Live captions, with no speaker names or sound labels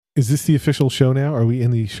Is this the official show now? Are we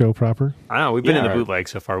in the show proper? I don't know. We've been in the bootleg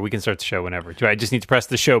so far. We can start the show whenever. Do I just need to press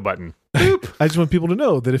the show button? Boop. I just want people to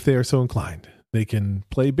know that if they are so inclined, they can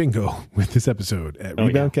play bingo with this episode at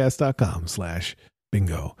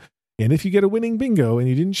reboundcast.com/bingo. And if you get a winning bingo and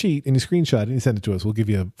you didn't cheat and you screenshot it and you send it to us, we'll give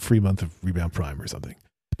you a free month of Rebound Prime or something.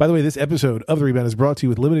 By the way, this episode of The Rebound is brought to you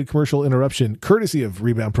with limited commercial interruption, courtesy of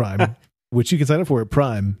Rebound Prime, which you can sign up for at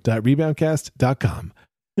prime.reboundcast.com.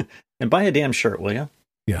 And buy a damn shirt, will you?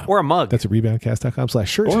 Yeah. Or a mug. That's at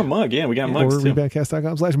reboundcast.com/shirt. Or a mug. Yeah, we got mugs or too.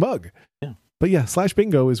 reboundcast.com/mug. Yeah. But yeah,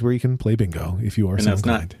 /bingo is where you can play bingo if you are And so that's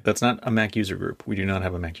inclined. that's not a Mac user group. We do not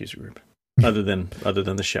have a Mac user group other than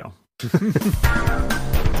the show.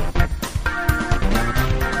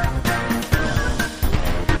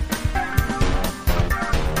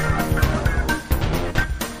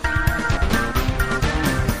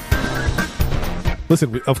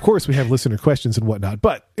 Listen, of course we have listener questions and whatnot,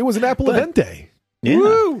 but it was an Apple event day. Yeah.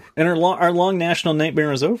 Woo! And our long national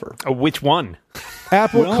nightmare is over. Which one?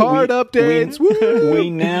 Apple Card updates.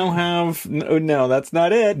 We now have... No, that's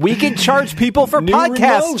not it. We can charge people for New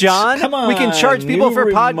podcasts, remotes. John. Come on. We can charge people New for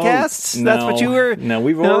remotes. podcasts? That's what you were... No,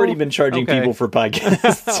 we've already been charging people for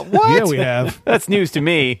podcasts. What? Yeah, we have. That's news to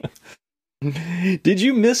me. Did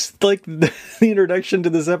you miss the introduction to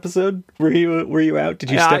this episode? Were you out? Did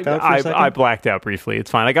you step out for a second? I blacked out briefly. It's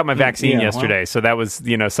fine. I got my vaccine yesterday, so that was,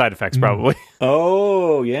 side effects probably.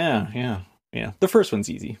 Oh, yeah. The first one's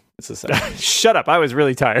easy. It's the second one. Shut up. I was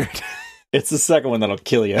really tired. It's the second one that'll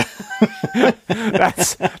kill you.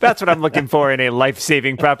 That's what I'm looking for in a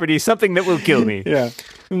life-saving property, something that will kill me. Yeah.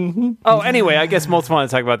 Mm-hmm. Oh, anyway, I guess Moltz want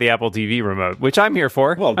to talk about the Apple TV remote, which I'm here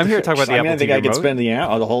for. Well, I'm here to talk about the Apple TV remote. I think I could spend the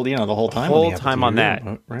whole time on that.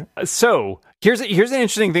 Remote, right? So here's an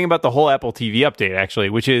interesting thing about the whole Apple TV update, actually,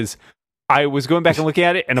 which is I was going back and looking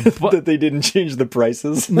at it, and that they didn't change the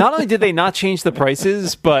prices. Not only did they not change the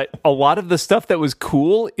prices, but a lot of the stuff that was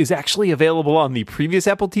cool is actually available on the previous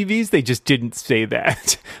Apple TVs. They just didn't say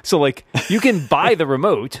that. So, like, you can buy the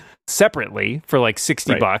remote separately for like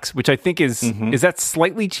 $60, which I think is that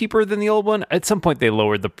slightly cheaper than the old one? At some point, they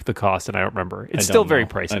lowered the cost, and I don't remember. It's still very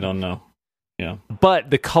pricey. I don't know. Yeah.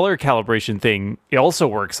 But the color calibration thing, it also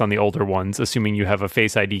works on the older ones, assuming you have a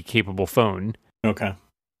Face ID capable phone. Okay.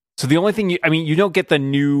 So the only thing you don't get the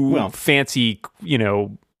new fancy,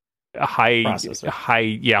 high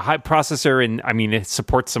processor, and I mean it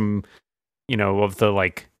supports some, of the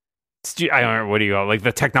like, I don't know, what do you call it? Like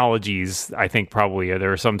the technologies. I think probably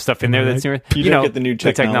there are some stuff in there that's new. You don't get the new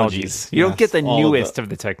technologies. You don't get the newest of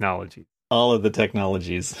the technology. All of the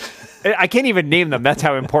technologies. I can't even name them. That's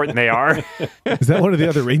how important they are. Is that one of the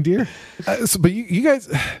other reindeer? But you guys,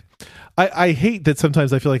 I hate that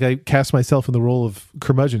sometimes I feel like I cast myself in the role of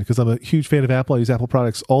curmudgeon because I'm a huge fan of Apple. I use Apple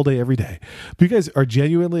products all day, every day. But you guys are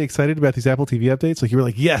genuinely excited about these Apple TV updates? Like you were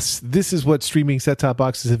like, yes, this is what streaming set-top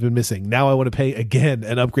boxes have been missing. Now I want to pay again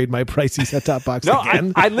and upgrade my pricey set-top box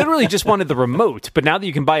again. I literally just wanted the remote, but now that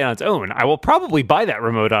you can buy it on its own, I will probably buy that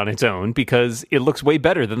remote on its own because it looks way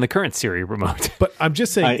better than the current Siri remote. But I'm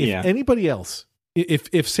just saying, anybody else,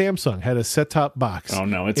 if Samsung had a set-top box, oh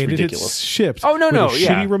no, it's and ridiculous. It shipped with a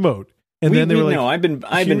shitty remote. And then they were like, "No, I've been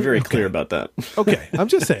very clear about that." Okay, I'm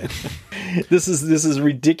just saying, this is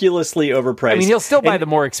ridiculously overpriced. I mean, he'll still buy the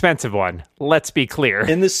more expensive one. Let's be clear.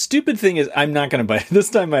 And the stupid thing is, I'm not going to buy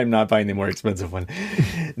this time. I'm not buying the more expensive one.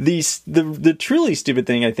 The truly stupid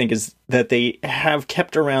thing, I think, is that they have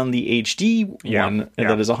kept around the HD one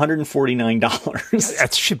that is $149.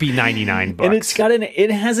 That should be $99, and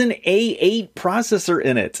it has an A8 processor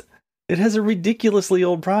in it. It has a ridiculously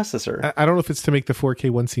old processor. I don't know if it's to make the 4K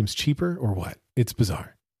one seems cheaper or what. It's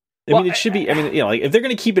bizarre. I mean, it should be. I mean, like if they're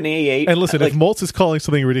going to keep an A8, and listen, if Moltz is calling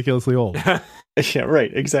something ridiculously old, yeah,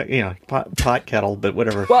 right, exactly. Yeah, pot kettle, but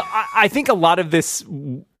whatever. Well, I think a lot of this.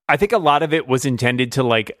 I think a lot of it was intended to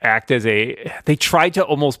like act as they tried to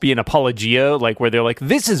almost be an apologia, like where they're like,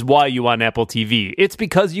 this is why you want Apple TV. It's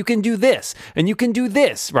because you can do this and you can do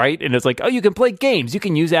this, right? And it's like, oh, you can play games. You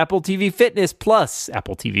can use Apple TV Fitness Plus.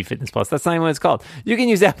 Apple TV Fitness Plus. That's not even what it's called. You can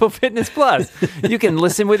use Apple Fitness Plus. You can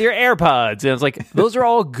listen with your AirPods. And it's like, those are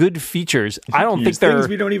all good features. I don't think they're things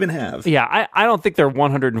we don't even have. Yeah, I don't think they're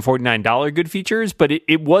 $149 good features, but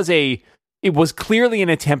it was clearly an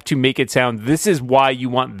attempt to make it sound, this is why you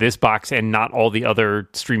want this box and not all the other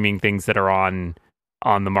streaming things that are on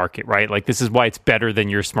the market, right? Like, this is why it's better than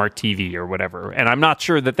your smart TV or whatever. And I'm not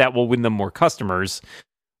sure that will win them more customers,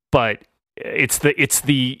 but it's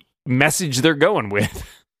the message they're going with.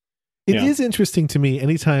 It is interesting to me,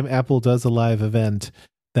 anytime Apple does a live event,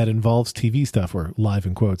 that involves TV stuff, or live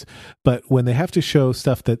in quotes, but when they have to show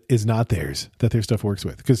stuff that is not theirs, that their stuff works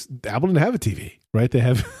with, because Apple didn't have a TV, right? They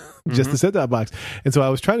have just the set-top box. And so I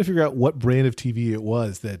was trying to figure out what brand of TV it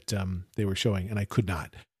was that they were showing, and I could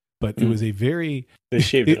not. But it was a very,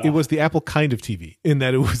 it was the Apple kind of TV, in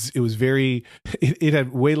that it was very, it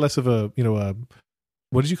had way less of a,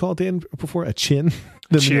 what did you call it, Dan, before? A chin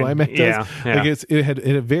than the new iMac does. Yeah. Like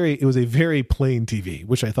it was a very plain TV,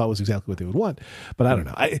 which I thought was exactly what they would want. But I don't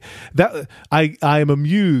know. I am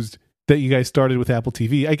amused that you guys started with Apple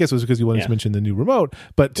TV. I guess it was because you wanted to mention the new remote.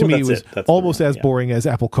 But to me, it was almost as boring as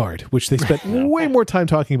Apple Card, which they spent way more time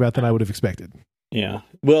talking about than I would have expected. Yeah.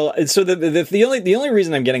 Well, so the only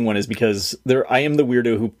reason I'm getting one is because I am the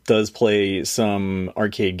weirdo who does play some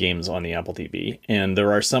arcade games on the Apple TV, and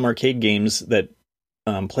there are some arcade games that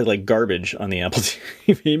play like garbage on the Apple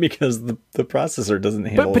TV because the processor doesn't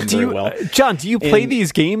handle them very well. John, do you play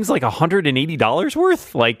these games like $180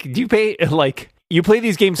 worth? Like, do you pay you play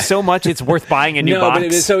these games so much it's worth buying a new box?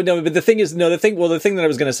 But the thing is, the thing that I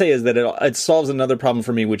was going to say is that it solves another problem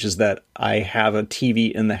for me, which is that I have a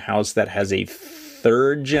TV in the house that has a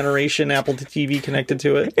third generation Apple TV connected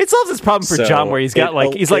to it. It solves this problem for John, where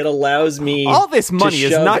it allows me all this money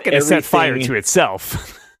is not going to set fire to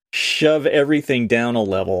itself. Shove everything down a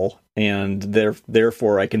level, and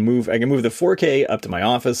therefore I can move the 4K up to my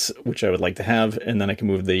office, which I would like to have, and then I can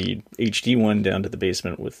move the HD one down to the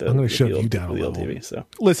basement with the. I'm going to shove you down a level. TV, so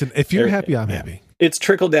listen, if you're happy, I'm happy. It's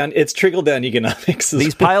trickle down economics.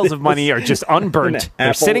 These piles of money are just unburnt.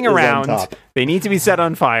 They're sitting around. They need to be set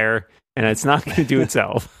on fire. And it's not going to do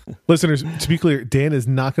itself. Listeners, to be clear, Dan is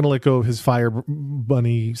not going to let go of his Fire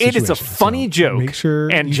Bunny situation. It is a funny joke. Make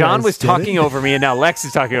sure. And John was talking over me, and now Lex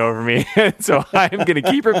is talking over me. So I'm going to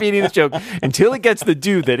keep repeating this joke until it gets the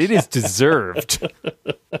due that it is deserved.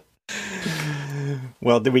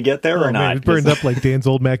 Well, did we get there or not? Man, it burned up like Dan's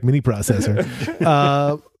old Mac Mini processor.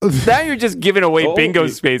 Now you're just giving away bingo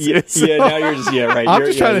spaces. Yeah, now you're just, right. I'm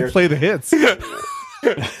just trying to play the hits.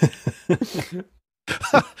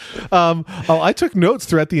 I took notes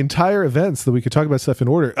throughout the entire event so that we could talk about stuff in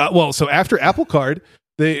order. So after Apple Card,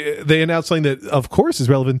 they announced something that, of course, is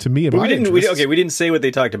relevant to me and my interests. We didn't say what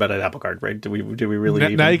they talked about at Apple Card, right? Do we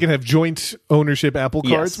really? Now you can have joint ownership Apple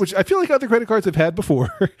Cards, which I feel like other credit cards have had before.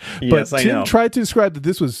 But Tim tried to describe that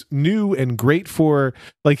this was new and great for,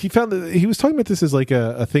 like, he found that he was talking about this as like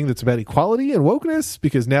a thing that's about equality and wokeness,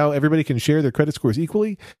 because now everybody can share their credit scores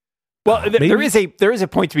equally. Well, there is a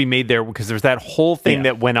point to be made there, because there's that whole thing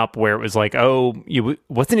that went up where it was like, wasn't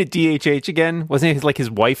it DHH again? Wasn't it like his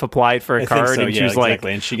wife applied for a card and she was like,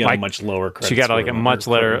 and she got a much lower credit. She got like a much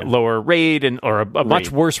lower rate or a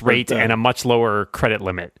much worse rate and a much lower credit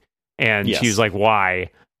limit. And she was like, why?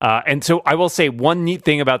 And so I will say one neat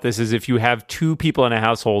thing about this is if you have two people in a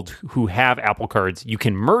household who have Apple Cards, you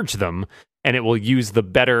can merge them, and it will use the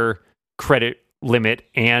better credit limit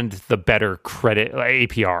and the better credit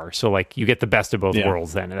APR. So like you get the best of both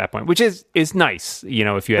worlds then at that point, which is nice,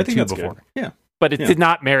 if you had two before. Good. Yeah. But it did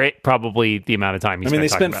not merit probably the amount of time they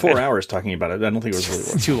spent 4 hours talking about it. I don't think it was really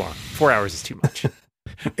worth too long. 4 hours is too much.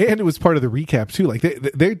 And it was part of the recap too. Like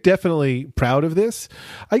they're definitely proud of this,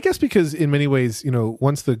 I guess, because in many ways,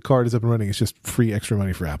 once the card is up and running, it's just free extra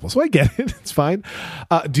money for Apple. So I get it. It's fine.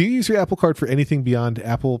 Do you use your Apple Card for anything beyond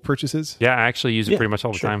Apple purchases? Yeah, I actually use it pretty much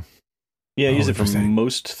all the time. Yeah, I use it for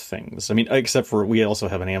most things. I mean, except for we also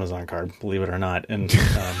have an Amazon card, believe it or not. And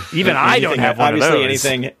even I don't have one of those.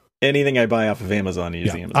 Obviously, anything I buy off of Amazon, I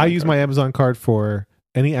use the Amazon card. I use my Amazon card for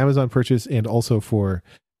any Amazon purchase, and also for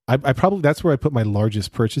I probably that's where I put my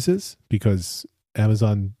largest purchases, because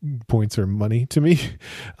Amazon points are money to me.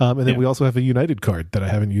 And then we also have a United card that I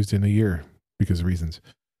haven't used in a year because of reasons.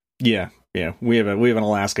 Yeah. Yeah, we have an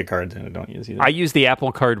Alaska card that I don't use either. I use the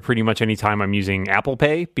Apple Card pretty much anytime I'm using Apple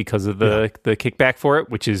Pay because of the kickback for it,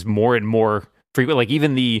 which is more and more frequent. Like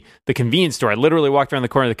even the convenience store, I literally walked around the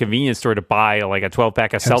corner of the convenience store to buy like a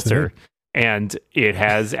 12-pack of seltzer, and it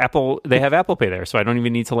has Apple. They have Apple Pay there, so I don't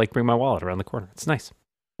even need to like bring my wallet around the corner. It's nice.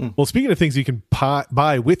 Well, speaking of things you can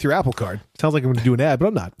buy with your Apple Card, sounds like I'm going to do an ad, but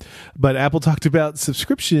I'm not. But Apple talked about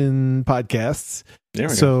subscription podcasts.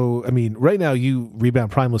 So, I mean, right now you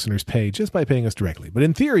Rebound Prime listeners pay just by paying us directly. But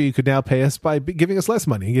in theory, you could now pay us by giving us less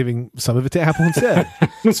money, giving some of it to Apple instead.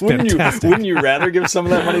 Wouldn't you rather give some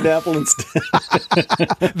of that money to Apple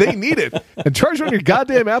instead? They need it. And charge on your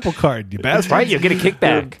goddamn Apple Card, you bastard. Right, you get a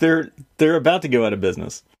kickback. They're about to go out of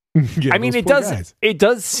business. Yeah, I mean, it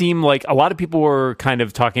does seem like a lot of people were kind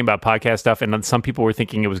of talking about podcast stuff, and then some people were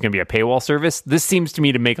thinking it was going to be a paywall service. This seems to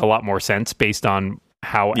me to make a lot more sense based on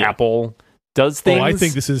how Apple does things. I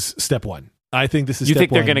think this is step one. I think this is You step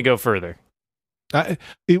think they're one. going to go further? I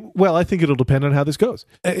think it'll depend on how this goes.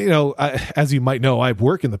 As you might know, I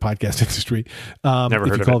work in the podcast industry. Never heard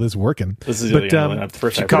if you of call it. this working. This is but the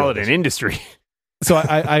first you I've call heard it of an industry. So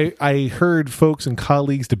I heard folks and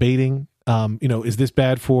colleagues debating, is this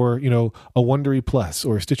bad for, a Wondery Plus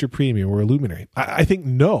or a Stitcher Premium or a Luminary? I think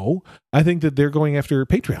no. I think that they're going after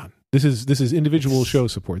Patreon. This is individual show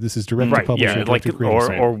support. This is direct to publisher, like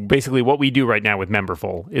or basically what we do right now with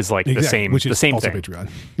Memberful is like the same, which is the same also thing. Patreon.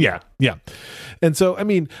 Yeah. And so,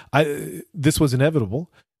 this was inevitable,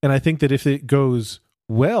 and I think that if it goes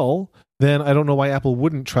well, then I don't know why Apple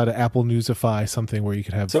wouldn't try to Apple Newsify something where you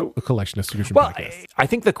could have a collection of subscription podcasts. I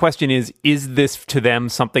think the question is this to them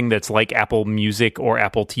something that's like Apple Music or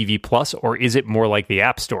Apple TV Plus, or is it more like the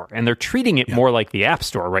App Store? And they're treating it more like the App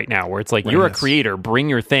Store right now, where it's like, you're a creator, bring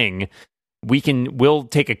your thing. We'll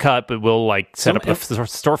take a cut, but we'll like set up a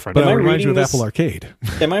storefront. But I remind you of Apple Arcade.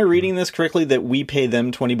 Am I reading this correctly that we pay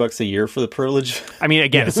them $20 a year for the privilege? I mean,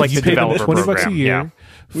 again, it's like you the pay them developer $20 program. a year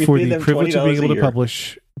for the privilege of being able to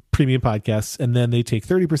publish premium podcasts, and then they take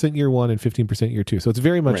 30% year one and 15% year two. So it's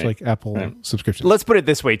very much like Apple subscription. Let's put it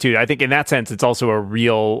this way too. I think in that sense, it's also a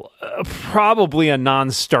real, probably a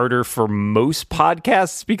non-starter for most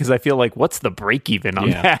podcasts, because I feel like what's the break even on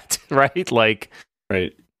that, right? Like,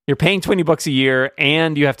 you're paying $20 a year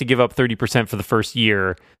and you have to give up 30% for the first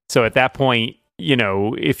year. So at that point,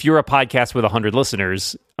 if you're a podcast with 100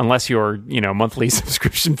 listeners, unless your, monthly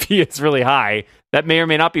subscription fee is really high, that may or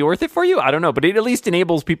may not be worth it for you. I don't know, but it at least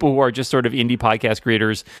enables people who are just sort of indie podcast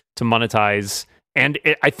creators to monetize. And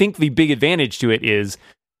I think the big advantage to it is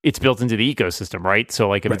it's built into the ecosystem, right? So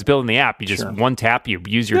like if it's built in the app, you just one tap, you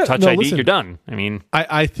use your Touch ID, you're done. I mean,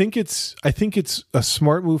 I think it's a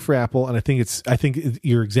smart move for Apple, and I think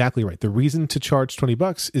you're exactly right. The reason to charge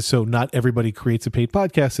 $20 is so not everybody creates a paid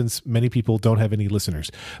podcast, since many people don't have any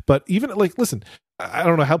listeners. But even listen, I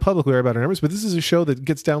don't know how public we are about our numbers, but this is a show that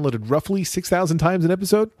gets downloaded roughly 6,000 times an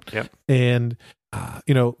episode. Yep. And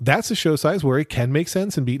that's a show size where it can make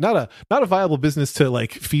sense and be not a viable business to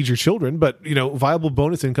like feed your children, but viable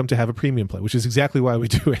bonus income to have a premium play, which is exactly why we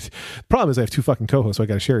do it. The problem is I have two fucking co-hosts, so I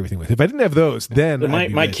got to share everything with. If I didn't have those, then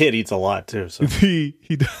my kid eats a lot too. So. he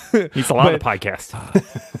eats a lot of podcasts.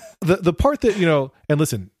 The part that, and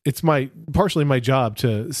listen, it's partially my job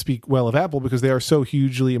to speak well of Apple because they are so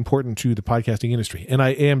hugely important to the podcasting industry. And I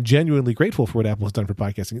am genuinely grateful for what Apple has done for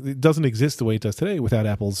podcasting. It doesn't exist the way it does today without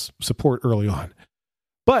Apple's support early on.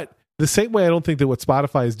 But the same way I don't think that what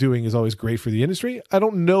Spotify is doing is always great for the industry, I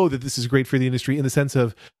don't know that this is great for the industry in the sense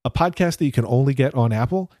of a podcast that you can only get on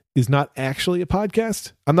Apple is not actually a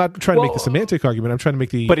podcast. I'm not trying to make the semantic argument. I'm trying to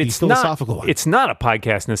make the philosophical one. It's not a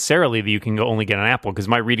podcast necessarily that you can only get on Apple, because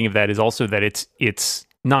my reading of that is also that it's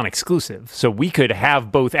non-exclusive. So we could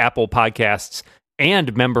have both Apple podcasts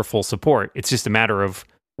and memberful support. It's just a matter of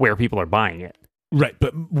where people are buying it. Right.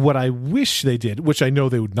 But what I wish they did, which I know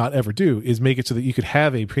they would not ever do, is make it so that you could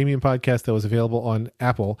have a premium podcast that was available on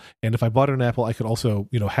Apple. And if I bought it on Apple, I could also,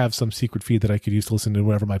 have some secret feed that I could use to listen to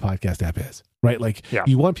whatever my podcast app is. Right. Like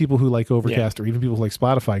you want people who like Overcast or even people who like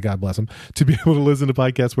Spotify, God bless them, to be able to listen to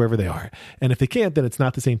podcasts wherever they are. And if they can't, then it's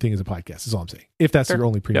not the same thing as a podcast, is all I'm saying. If that's your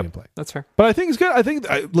only premium play. That's fair. But I think it's good. I think,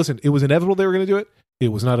 listen, it was inevitable they were going to do it. It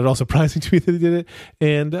was not at all surprising to me that they did it.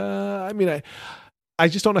 And I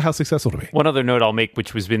just don't know how successful to be. One other note I'll make,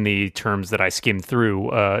 which was in the terms that I skimmed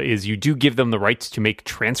through, is you do give them the rights to make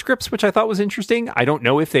transcripts, which I thought was interesting. I don't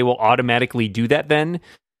know if they will automatically do that then.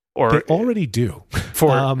 Or they already do.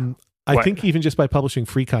 I think even just by publishing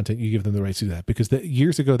free content, you give them the rights to do that. Because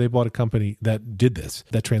years ago, they bought a company that did this,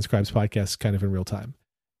 that transcribes podcasts kind of in real time.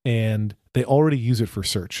 And they already use it for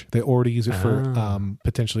search. They already use it for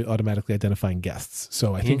potentially automatically identifying guests.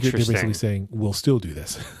 So I think they're basically saying, we'll still do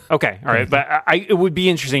this. Okay. All right. But it would be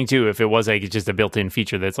interesting, too, if it was like just a built-in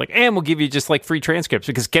feature that's like, and we'll give you just like free transcripts,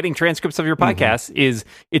 because getting transcripts of your podcast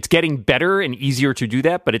it's getting better and easier to do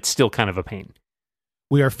that, but it's still kind of a pain.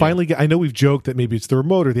 We are finally, I know we've joked that maybe it's the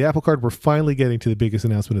remote or the Apple Card. We're finally getting to the biggest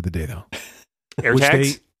announcement of the day, though.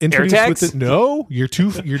 AirTags? Introduced with it. No,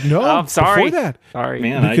 I'm sorry. Before that. Sorry,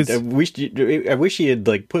 man. I wish he had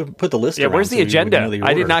like put the list. Yeah, where's the agenda?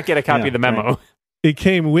 I did not get a copy of the memo. Right. It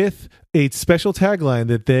came with a special tagline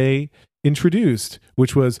that they introduced,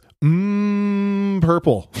 which was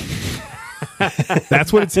purple.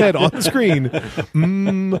 That's what it said on the screen.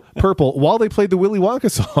 Purple. While they played the Willy Wonka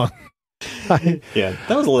song. Yeah,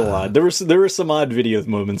 that was a little odd. There were some odd video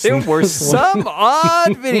moments. There were some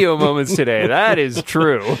odd video moments today. That is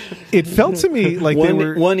true. It felt to me like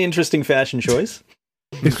one interesting fashion choice.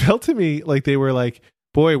 It felt to me like they were like,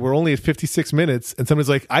 boy, we're only at 56 minutes. And someone's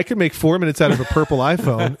like, I could make 4 minutes out of a purple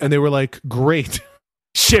iPhone. And they were like, great.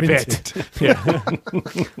 Ship it. Yeah.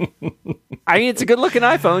 I mean, it's a good looking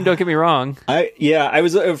iPhone. Don't get me wrong. I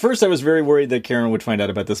was at first I was very worried that Karen would find out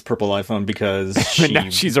about this purple iPhone because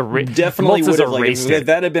she's definitely would have if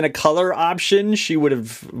that had been a color option, she would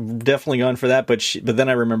have definitely gone for that. But then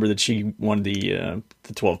I remember that she won the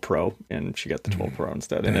 12 Pro and she got the 12 Pro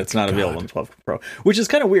instead, and it's not available in 12 Pro, which is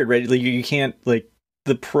kind of weird, right? Like you can't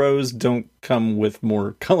the Pros don't come with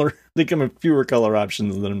more color; they come with fewer color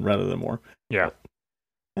options rather than more. Yeah.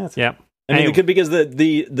 Yeah. I mean, it could because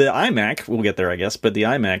the iMac, we'll get there, I guess, but the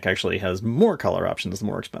iMac actually has more color options the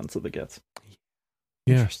more expensive it gets.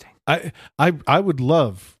 Yeah. Interesting. I would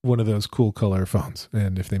love one of those cool color phones,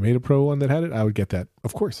 and if they made a Pro one that had it, I would get that,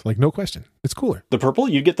 of course, like no question. It's cooler. The purple,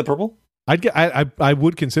 you'd get the purple. I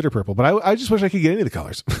would consider purple, but I just wish I could get any of the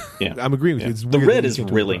colors. Yeah, I'm agreeing with you. It's the red is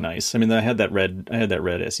really nice. I mean, I had that red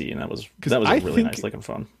SE, and that was a really nice looking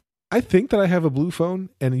phone. I think that I have a blue phone,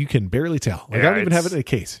 and you can barely tell. Like, I don't even have it in a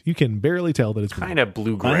case. You can barely tell that it's blue. Kind of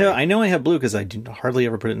blue-gray. I know I have blue because I do hardly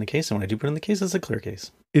ever put it in the case, and when I do put it in the case, it's a clear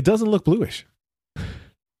case. It doesn't look bluish.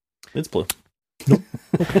 It's blue. Nope.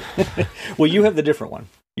 Well, you have the different one.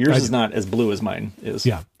 Yours is not as blue as mine is.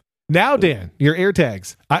 Yeah. Now, Dan, your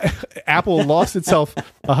AirTags. Apple lost itself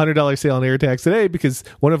 $100 sale on AirTags today because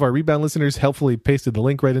one of our Rebound listeners helpfully pasted the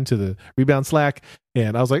link right into the Rebound Slack.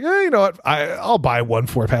 And I was like, you know what? I'll buy 1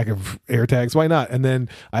 4-pack of AirTags. Why not? And then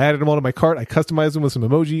I added them all to my cart. I customized them with some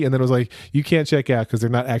emoji. And then I was like, you can't check out because they're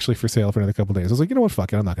not actually for sale for another couple of days. I was like, you know what?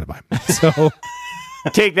 Fuck it. I'm not going to buy them. So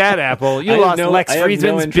take that, Apple. You lost Lex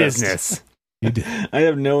Friedman's business. You did. I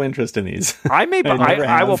have no interest in these. I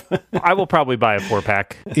will probably buy a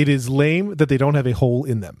 4-pack. It is lame that they don't have a hole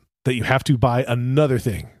in them, that you have to buy another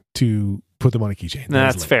thing to put them on a keychain.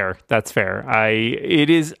 That's fair. That's fair.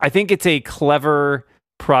 I think it's a clever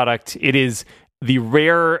product. It is the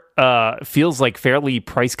rare, feels like fairly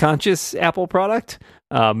price conscious Apple product.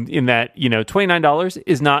 In that, $29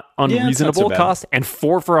 is not unreasonable cost, and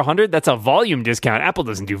 4 for $100, that's a volume discount. Apple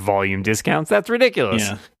doesn't do volume discounts. That's ridiculous.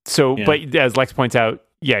 Yeah. So, but as Lex points out,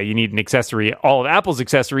 you need an accessory. All of Apple's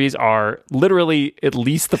accessories are literally at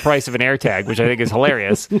least the price of an AirTag, which I think is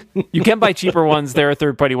hilarious. You can buy cheaper ones. There are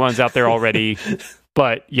third-party ones out there already.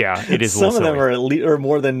 But it is. Some of them are at least or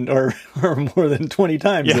more than 20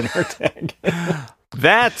 times an AirTag.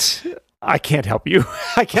 That I can't help you.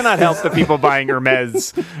 I cannot help the people buying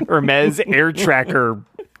Hermes Air Tracker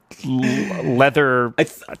leather.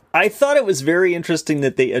 I thought it was very interesting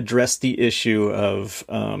that they addressed the issue of,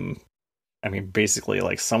 basically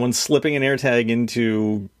like someone slipping an AirTag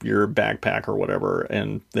into your backpack or whatever,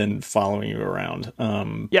 and then following you around.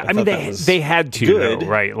 They had to, though,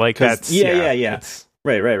 right? Like that's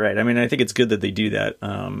Right. I mean, I think it's good that they do that.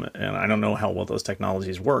 And I don't know how well those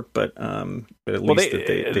technologies work, but at least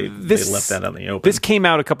they left that out in the open. This came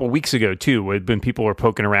out a couple weeks ago too, when people were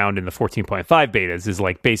poking around in the 14.5 betas. Is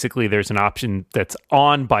like basically there's an option that's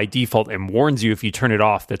on by default and warns you if you turn it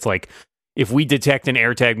off. That's like, if we detect an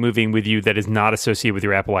AirTag moving with you that is not associated with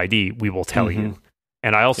your Apple ID, we will tell you.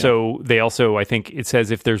 And they also, I think it says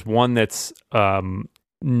if there's one that's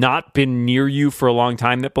not been near you for a long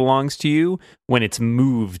time that belongs to you, when it's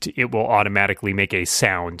moved, it will automatically make a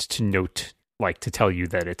sound to note, like to tell you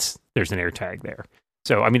that there's an AirTag there.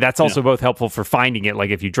 So, I mean, that's also both helpful for finding it.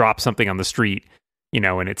 Like if you drop something on the street,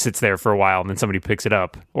 and it sits there for a while and then somebody picks it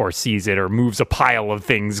up or sees it or moves a pile of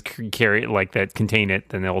things that contain it,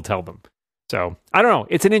 then they'll tell them. So I don't know.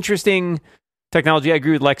 It's an interesting technology. I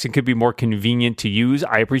agree with Lex. It could be more convenient to use.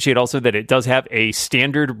 I appreciate also that it does have a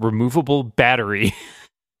standard removable battery.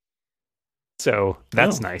 So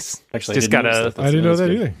that's nice. Actually, I didn't know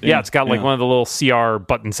that either. Yeah, it's got like one of the little CR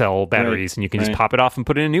button cell batteries, and you can just pop it off and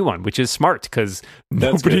put in a new one, which is smart because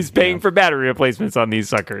nobody's paying for battery replacements on these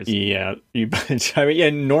suckers. Yeah,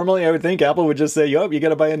 normally I would think Apple would just say, "Yo, you got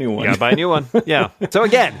to buy a new one." You got to buy a new one. Yeah. So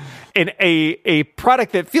again, a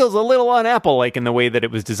product that feels a little un-Apple-like in the way that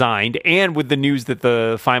it was designed, and with the news that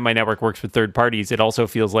the Find My Network works with third parties, it also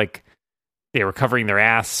feels like they were covering their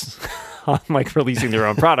ass on like releasing their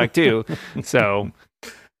own product too. So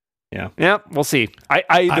yeah, we'll see.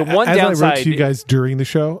 The one downside, I wrote to you guys during the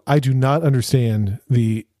show, I do not understand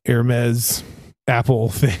the Hermes Apple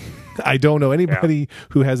thing. I don't know anybody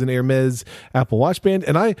who has an Hermes Apple Watch band,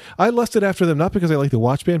 and I lusted after them not because I like the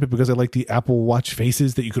watch band, but because I like the Apple Watch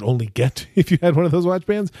faces that you could only get if you had one of those watch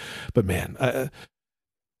bands. But man,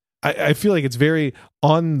 I feel like it's very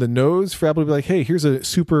on the nose for Apple to be like, hey, here's a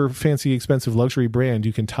super fancy, expensive luxury brand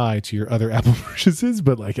you can tie to your other Apple purchases.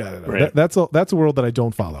 But like, I don't know. Right. That's a world that I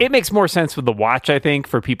don't follow. It makes more sense with the watch, I think,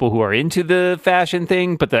 for people who are into the fashion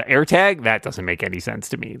thing. But the AirTag, that doesn't make any sense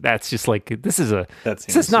to me. That's just like, this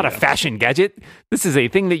is not a fashion gadget. This is a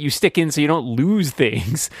thing that you stick in so you don't lose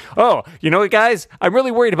things. Oh, you know what, guys? I'm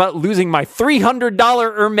really worried about losing my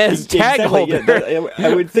 $300 Hermes tag holder. Yeah,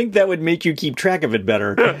 I would think that would make you keep track of it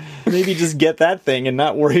better. Maybe just get that thing and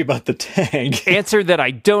not worry about the tag. Answer that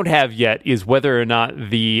I don't have yet is whether or not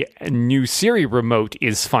the new Siri remote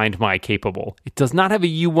is Find My capable. It does not have a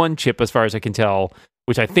U1 chip as far as I can tell,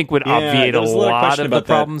 which I think would obviate a lot of the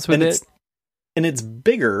problems with it. And it's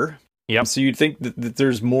bigger. Yep. So you'd think that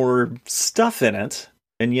there's more stuff in it.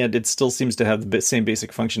 And yet, it still seems to have the same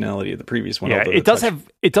basic functionality of the previous one. Yeah, it does have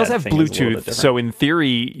Bluetooth. So in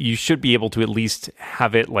theory, you should be able to at least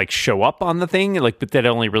have it like show up on the thing. Like, but that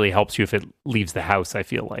only really helps you if it leaves the house. I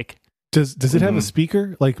feel like. Does it have a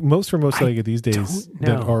speaker? Like most remotes that I get these days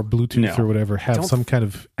that are Bluetooth or whatever have some kind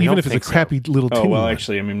of, even if it's a crappy little. Oh well,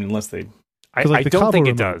 actually, I mean, unless they. I don't think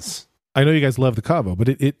it does. I know you guys love the Cabo, but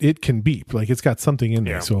it can beep. Like it's got something in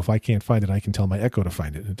there. So if I can't find it, I can tell my Echo to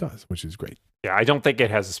find it, and it does, which is great. Yeah, I don't think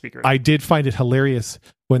it has a speaker. I did find it hilarious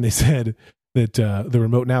when they said that the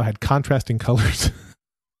remote now had contrasting colors.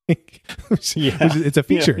 It's a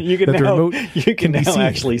feature. You can now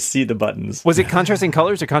actually see the buttons. Was it contrasting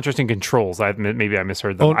colors or contrasting controls? Maybe I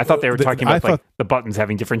misheard them. I thought they were talking about the buttons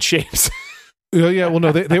having different shapes. Oh yeah, well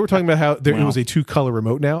no, they were talking about how it was a 2-color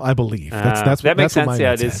remote now. I believe that makes sense.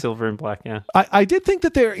 Yeah, it is silver and black. Yeah, I did think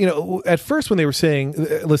that they're at first when they were saying,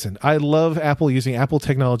 listen, I love Apple using Apple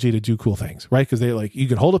technology to do cool things, right? Because they you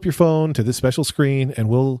can hold up your phone to this special screen and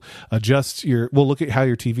we'll look at how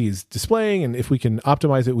your TV is displaying, and if we can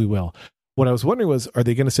optimize it, we will. What I was wondering was, are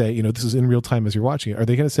they going to say, this is in real time as you're watching it? Are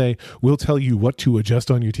they going to say, we'll tell you what to adjust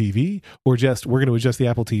on your TV, or just we're going to adjust the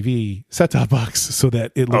Apple TV set-top box so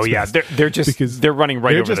that it looks best? They're running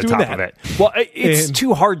right over the top of it. Well, it's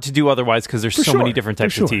too hard to do otherwise because there's so many different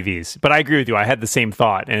types of TVs. But I agree with you. I had the same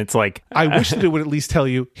thought, and it's like I wish that it would at least tell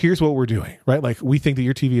you, here's what we're doing, right? Like we think that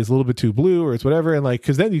your TV is a little bit too blue, or it's whatever, and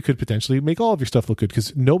because then you could potentially make all of your stuff look good.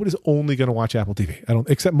 Because nobody's only going to watch Apple TV.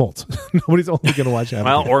 Except Moltz. Nobody's only going to watch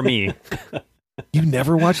Apple. TV. Or me. You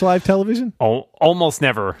never watch live television? Almost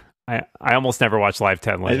never. I almost never watch live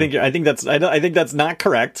television. I think that's not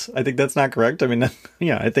correct. I think that's not correct. I mean,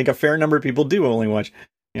 I think a fair number of people do only watch.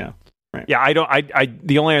 Yeah. Right. Yeah, I don't.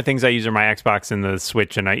 The only other things I use are my Xbox and the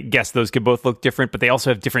Switch, and I guess those could both look different, but they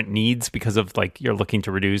also have different needs because of you're looking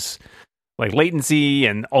to reduce latency,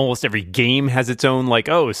 and almost every game has its own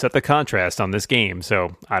set the contrast on this game.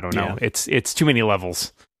 So I don't know. Yeah. It's too many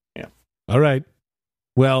levels. Yeah. All right.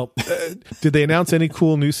 Well, did they announce any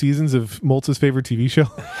cool new seasons of Moltz's favorite TV show?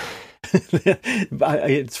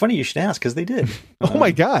 It's funny you should ask because they did. Oh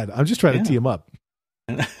my God! I'm just trying to tee him up.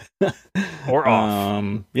 Or off.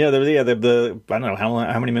 The I don't know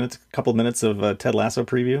how many minutes, a couple of minutes of Ted Lasso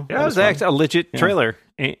preview. Yeah, it was actually a legit trailer.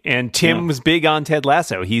 And Tim was big on Ted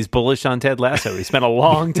Lasso. He's bullish on Ted Lasso. He spent a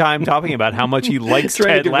long time talking about how much he likes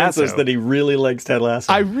Ted Lasso. Us that he really likes Ted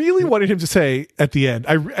Lasso. I really wanted him to say at the end,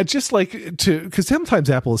 I just because sometimes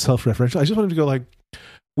Apple is self-referential. I just wanted him to go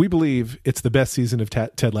we believe it's the best season of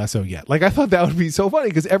Ted Lasso yet. I thought that would be so funny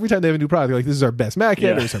because every time they have a new product, they're like, this is our best Mac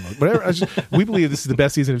yet or something. Whatever. We believe this is the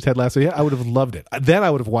best season of Ted Lasso yet. I would have loved it. Then I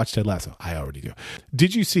would have watched Ted Lasso. I already do.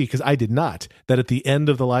 Did you see, because I did not, that at the end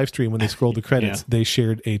of the live stream when they scrolled the credits, they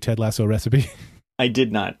shared a Ted Lasso recipe? I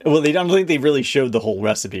did not. Well, I don't think they really showed the whole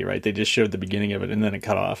recipe, right? They just showed the beginning of it and then it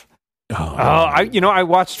cut off. I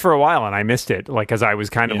watched for a while and I missed it, because I was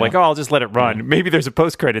kind of I'll just let it run. Yeah. Maybe there's a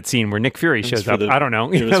post-credit scene where Nick Fury shows up. I don't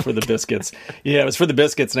know. It was for the biscuits. Yeah, it was for the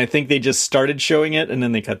biscuits, and I think they just started showing it and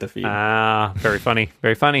then they cut the feed. Very funny.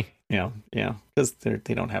 Very funny. Yeah, because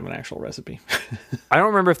they don't have an actual recipe. I don't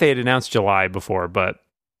remember if they had announced July before, but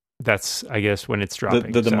that's, I guess, when it's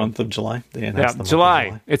dropping. The month of July? They announced the July.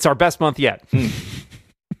 Month of July. It's our best month yet.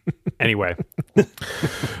 Anyway.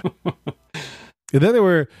 And then there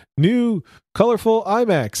were new colorful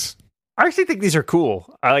iMacs. I actually think these are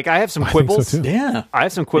cool. I have some quibbles. So yeah, I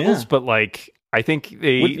have some quibbles, but I think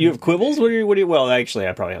you have quibbles. What do you? Well, actually,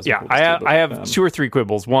 I probably have. Some quibbles I have 2 or 3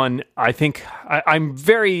 quibbles. One, I think I'm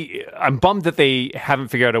bummed that they haven't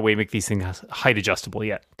figured out a way to make these things height adjustable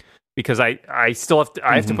yet. Because I still have to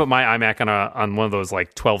have to put my iMac on one of those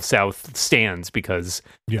 12 South stands because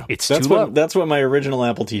it's too low. That's what my original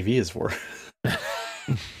Apple TV is for.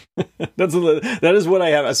 That is what I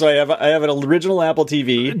have. So I have an original Apple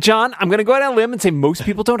TV. John, I'm going to go out on a limb and say most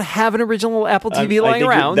people don't have an original Apple TV lying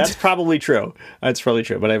around. That's probably true. That's probably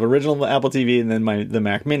true. But I have original Apple TV, and then the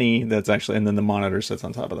Mac Mini. That's actually, and then the monitor sits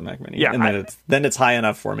on top of the Mac Mini. Yeah, and then it's high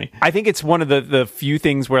enough for me. I think it's one of the few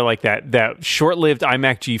things where like that short-lived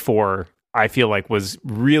iMac G4, I feel like was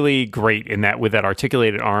really great in that with that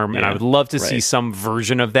articulated arm, and I would love to see some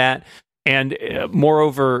version of that. And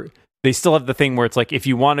moreover, they still have the thing where it's like if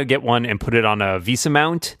you want to get one and put it on a Visa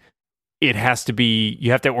mount, it has to be,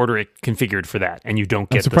 you have to order it configured for that, and you don't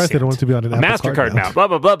get. I'm surprised they don't want to be on an Apple MasterCard mount. Blah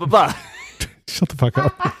blah blah blah blah. Shut the fuck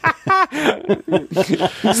up.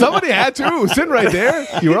 Somebody had to. Sitting right there.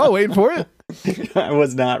 You were all waiting for it. I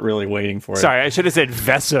was not really waiting for it. Sorry, I should have said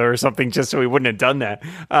Vesa or something just so we wouldn't have done that.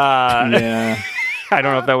 Yeah. I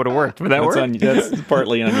don't know if that would have worked, but that's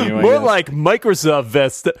partly on you. More like Microsoft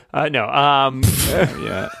Vesta. No.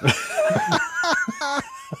 Yeah.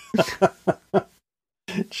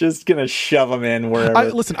 Just gonna shove them in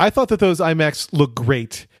wherever. Listen, I thought that those iMacs look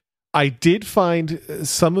great. I did find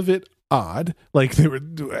some of it odd. Like they were,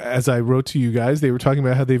 as I wrote to you guys, they were talking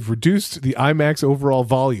about how they've reduced the iMac's overall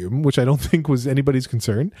volume, which I don't think was anybody's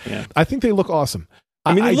concern. Yeah. I think they look awesome.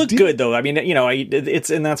 I mean, they look good though. I mean, it's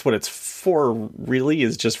and that's what it's for. Really,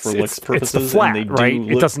 is just for looks purposes. It's the flat, and right?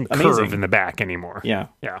 It doesn't amazing. curve in the back anymore. Yeah.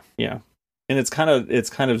 And it's kind of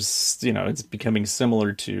it's becoming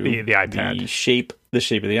similar to the iPad, the shape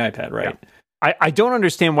of the iPad, right? Yeah. I don't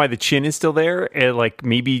understand why the chin is still there. Like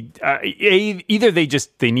maybe either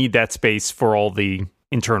they need that space for all the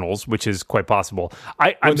internals, which is quite possible.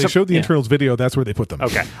 When they showed the internals video, that's where they put them.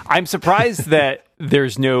 Okay, I'm surprised that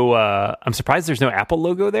there's no. I'm surprised there's no Apple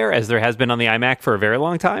logo there, as there has been on the iMac for a very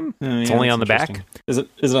long time. It's only on the back. Is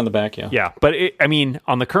it on the back? Yeah. Yeah, but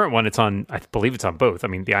on the current one, it's on. I believe it's on both. I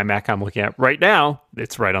mean, the iMac I'm looking at right now,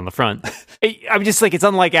 it's right on the front. I'm just like, it's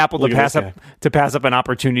unlike Apple to pass up an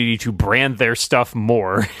opportunity to brand their stuff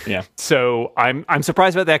more. Yeah. So I'm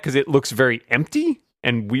surprised about that because it looks very empty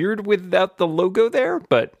and weird without the logo there,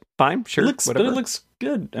 but fine, sure. But it looks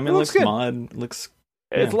good. I mean, it looks mod.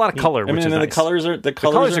 It's a lot of color. I mean, and nice. the colors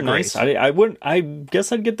are nice. I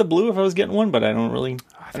guess I'd get the blue if I was getting one, but I don't really.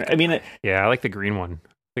 I like the green one. I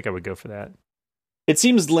think I would go for that. It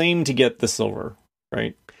seems lame to get the silver,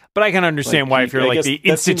 right? But I can understand why if you're like the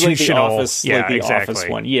institutional, office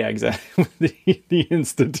one. Yeah, exactly. the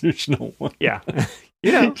institutional one. Yeah.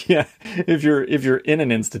 Yeah, if you're in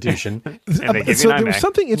an institution, so there was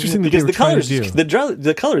something interesting because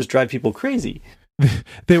the colors drive people crazy.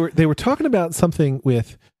 They were talking about something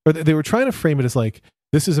they were trying to frame it as like,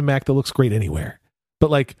 this is a Mac that looks great anywhere, but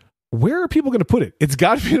like, where are people going to put it? It's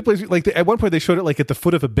got to be in a place like at one point they showed it like at the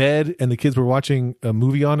foot of a bed and the kids were watching a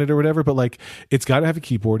movie on it or whatever. But like, it's got to have a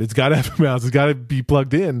keyboard, it's got to have a mouse, it's got to be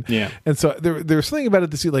plugged in. Yeah. And so there's something about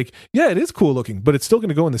it to see like, yeah, it is cool looking, but it's still going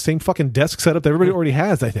to go in the same fucking desk setup that everybody already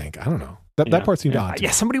has. I think. I don't know. That part seemed odd.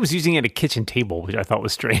 Yeah, somebody was using it at a kitchen table, which I thought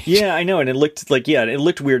was strange. Yeah, I know, and it looked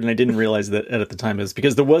weird, and I didn't realize that at the time. Is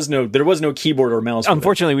because there was no keyboard or mouse.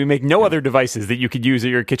 Unfortunately, we make no other devices that you could use at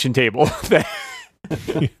your kitchen table.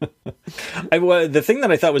 The thing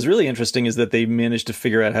that I thought was really interesting is that they managed to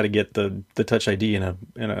figure out how to get the Touch ID in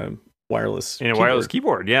a wireless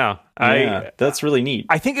keyboard. Yeah, that's really neat.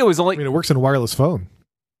 I think it was only. I mean, it works in a wireless phone.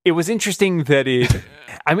 It was interesting that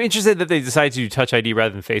I'm interested that they decided to do Touch ID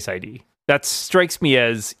rather than Face ID. That strikes me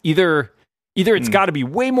as either it's got to be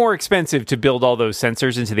way more expensive to build all those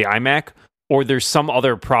sensors into the iMac, or there's some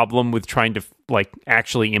other problem with trying to like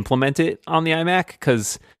actually implement it on the iMac,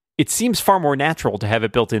 because it seems far more natural to have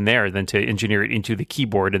it built in there than to engineer it into the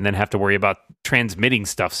keyboard and then have to worry about transmitting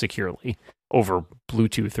stuff securely over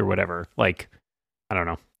Bluetooth or whatever. Like, I don't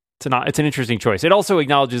know. It's an interesting choice. It also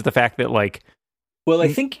acknowledges the fact that like, well, I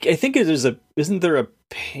think isn't there a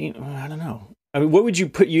pain? I don't know. I mean, what would you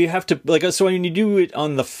put? You have to like, so when you do it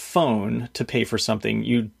on the phone to pay for something,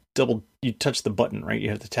 you touch the button, right? You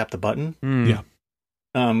have to tap the button. Yeah.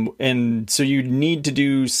 And so you need to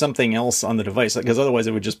do something else on the device, because otherwise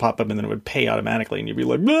it would just pop up and then it would pay automatically, and you'd be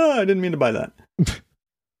like, I didn't mean to buy that.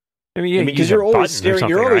 I mean, because you're always staring,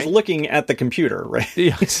 you're always looking at the computer, right?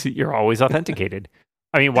 Yes, you're always authenticated.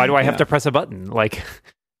 I mean, why do I have to press a button? Like,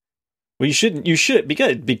 well, you shouldn't. You should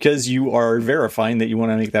because you are verifying that you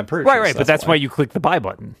want to make that purchase. Right. But that's why you click the buy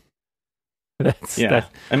button. I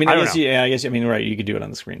mean, I guess. I mean, right. You could do it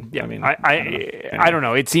on the screen. Yeah. I mean, I don't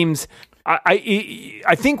know. It seems.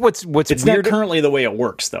 I think what's it's weird, not currently the way it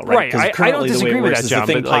works, though, right? Right. I don't disagree with that, John.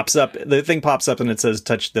 The thing pops up and it says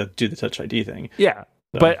do the Touch ID thing. Yeah.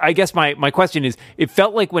 So. But I guess my question is, it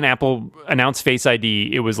felt like when Apple announced Face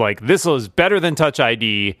ID, it was like, this was better than Touch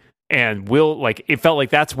ID, and it felt like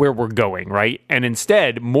that's where we're going, right? And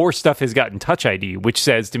instead, more stuff has gotten Touch ID, which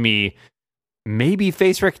says to me, maybe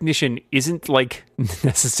face recognition isn't like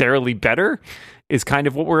necessarily better, is kind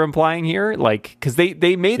of what we're implying here. Like, because they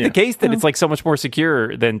made the case that it's like so much more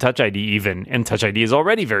secure than Touch ID even, and Touch ID is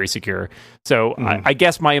already very secure. So I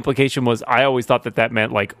guess my implication was I always thought that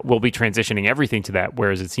meant like we'll be transitioning everything to that,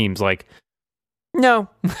 whereas it seems like no,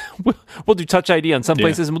 we'll do Touch ID on some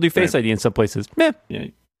places and we'll do Face ID in some places. Meh. Yeah,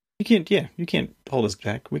 you can't hold us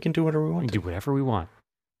back. We can do whatever we want. We can do whatever we want.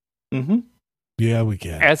 Mm-hmm. Yeah, we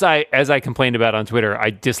can. As I complained about on Twitter, I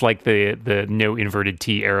dislike the no inverted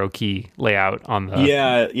T arrow key layout on the.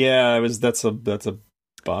 That's a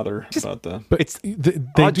bother about the. But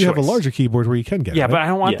they do have a larger keyboard where you can get it. Yeah, right? but I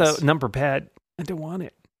don't want the number pad. I don't want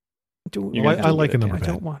it. I like a number pad.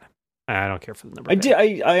 I don't want it. I don't care for the number.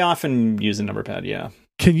 I often use a number pad. Yeah.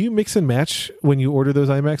 Can you mix and match when you order those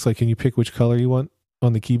iMacs? Like, can you pick which color you want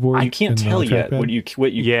on the keyboard? I can't tell yet what you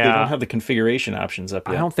they don't have the configuration options up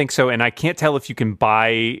yet. I don't think so, and I can't tell if you can buy.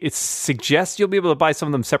 It suggests you'll be able to buy some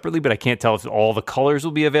of them separately, but I can't tell if all the colors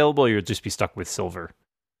will be available. Or you'll just be stuck with silver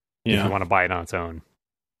if you want to buy it on its own.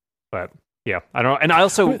 But yeah, I don't know. And I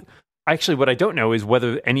also actually what I don't know is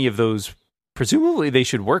whether any of those. Presumably, they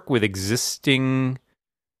should work with existing.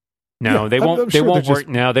 No, they won't. They won't work.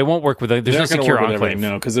 No, they won't work with. There's no secure enclave.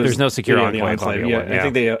 No, because there's no secure enclave. I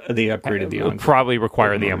think they upgraded the. It would probably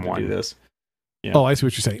require the M1 to do this. Yeah. Oh, I see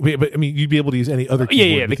what you're saying. But I mean, you'd be able to use any other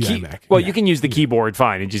keyboard with the iMac. Well, you can use the keyboard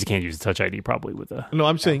fine. You just can't use the Touch ID probably with the. No,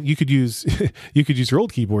 I'm saying you could use your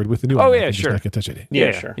old keyboard with the new. Oh iMac yeah, sure. Just not Touch ID.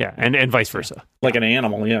 Yeah, sure. Yeah, and vice versa. Like an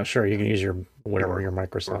Animal. Yeah, sure. You can use your your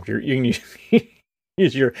Microsoft. You can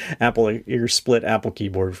use your your split Apple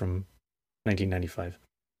keyboard from 1995.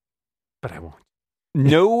 But I won't.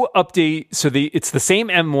 No update. So it's the same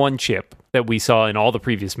M1 chip that we saw in all the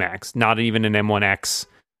previous Macs. Not even an M1X.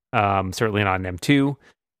 Certainly not an M2.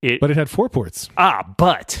 But it had 4 ports.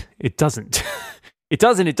 But it doesn't. It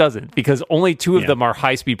doesn't because only 2 of them are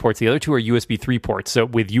high-speed ports. The other 2 are USB 3 ports, so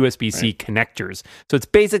with USB-C connectors. So it's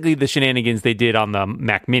basically the shenanigans they did on the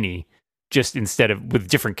Mac Mini, just instead of with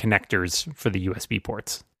different connectors for the USB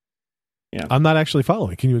ports. Yeah, I'm not actually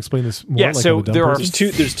following. Can you explain this more? Yeah, so there's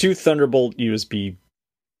two Thunderbolt USB.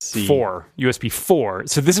 USB 4.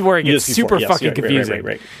 So this is where it gets super fucking confusing.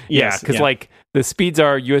 Right. Yeah, because like the speeds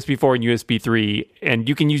are USB 4 and USB 3, and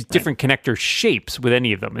you can use different connector shapes with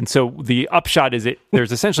any of them. And so the upshot is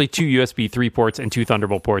there's essentially 2 USB 3 ports and 2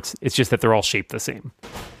 Thunderbolt ports. It's just that they're all shaped the same.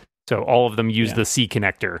 So all of them use the C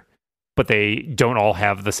connector, but they don't all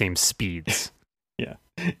have the same speeds. Yeah.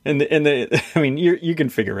 And I mean, you can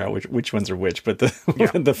figure out which ones are which, but the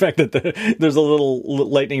fact that there's a little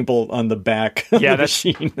lightning bolt on the back of the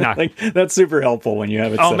machine, that's super helpful when you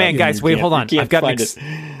have it. Oh man, guys, wait, hold on! I've got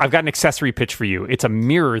an accessory pitch for you. It's a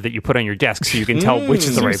mirror that you put on your desk so you can tell which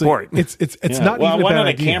is the right port. It's not. Well, even why not a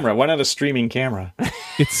idea. camera? Why not a streaming camera?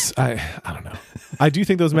 I don't know. I do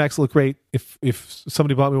think those Macs look great. If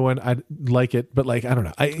somebody bought me one, I'd like it. But like, I don't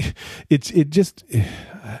know.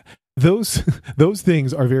 Those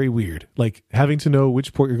things are very weird. Like having to know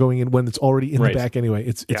which port you're going in when it's already in the back anyway.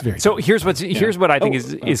 It's very. So here's what I think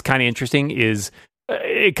is kind of interesting is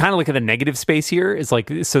it kind of look at the negative space here is like,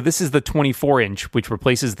 so this is the 24 inch, which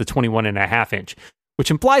replaces the 21.5 inch, which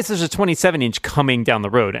implies there's a 27 inch coming down the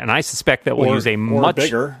road. And I suspect that we'll use a much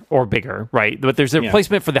bigger, right? But there's a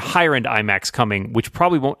replacement for the higher end iMacs coming, which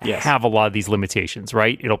probably won't have a lot of these limitations,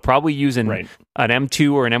 right? It'll probably use an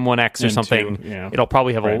M2 or an M1X or something. Yeah. It'll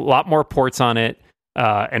probably have a lot more ports on it.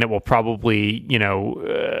 And it will probably,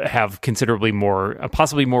 have considerably more,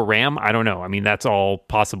 possibly more RAM. I don't know. I mean, that's all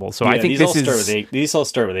possible. So I think these all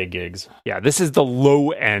start with 8 gigs. Yeah, this is the low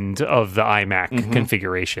end of the iMac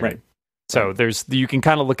configuration. Right. So you can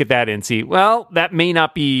kind of look at that and see, well, that may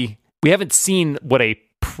not be, we haven't seen what a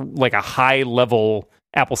high level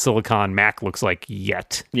Apple Silicon Mac looks like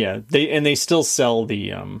yet. Yeah. They still sell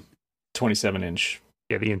the 27 inch.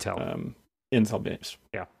 Yeah. The Intel base.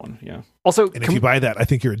 Yeah. One. Yeah. Also, and if you buy that, I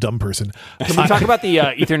think you're a dumb person. Can we talk about the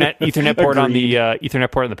Ethernet port on the Ethernet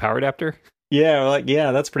port on the power adapter?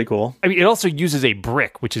 Yeah, that's pretty cool. I mean, it also uses a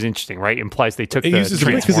brick, which is interesting, right? It implies they took it uses a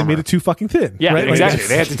brick because they made it too fucking thin. Yeah, right? Exactly.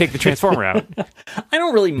 They had to take the transformer out. I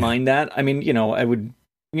don't really mind that. I mean, I would.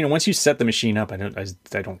 Once you set the machine up, I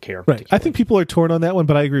don't care. Right. I think people are torn on that one,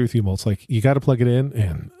 but I agree with you, Moltz. Like, you got to plug it in,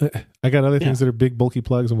 and I got other things that are big, bulky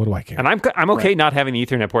plugs, and what do I care? And I'm okay not having the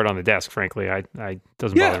Ethernet port on the desk. Frankly, I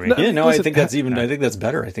doesn't bother me. I think that's I think that's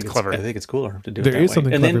better. I think it's clever. I think it's cooler to do. There it that is way.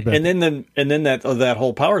 something clever about it. And then that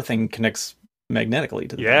whole power thing connects magnetically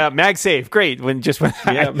to the MagSafe, great.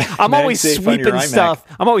 I'm always sweeping stuff.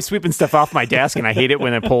 I'm always sweeping stuff off my desk, and I hate it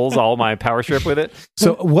when it pulls all my power strip with it.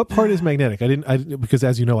 So, what part is magnetic? I because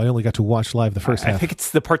as you know, I only got to watch live the first half. I think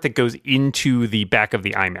it's the part that goes into the back of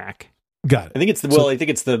the iMac. Got it. I think it's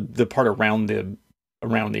the part around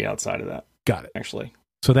the outside of that. Got it. Actually,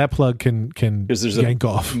 so that plug can yank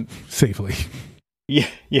off safely.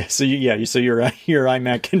 Yeah. So your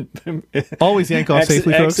iMac can always yank off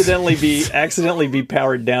safely, folks. accidentally be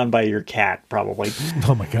powered down by your cat, probably.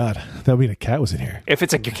 Oh my god, that would mean a cat was in here. If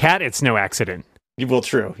it's a cat, it's no accident. Well,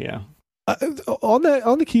 true. Yeah. On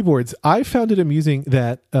the keyboards, I found it amusing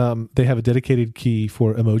that they have a dedicated key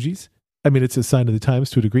for emojis. I mean, it's a sign of the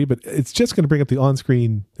times to a degree, but it's just going to bring up the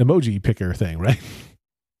on-screen emoji picker thing, right?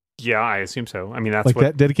 Yeah, I assume so. I mean, that's like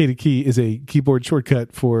that dedicated key is a keyboard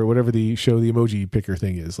shortcut for whatever the emoji picker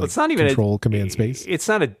thing is. Like it's not even Control Command Space. It's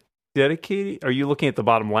not a dedicated. Are you looking at the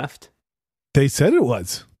bottom left? They said it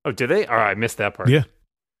was. Oh, did they? All right, I missed that part. Yeah.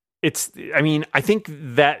 I mean, I think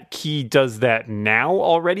that key does that now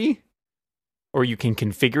already, or you can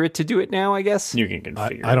configure it to do it now. I guess you can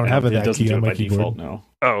configure. I don't have that doesn't key do on it my by keyboard. default. No.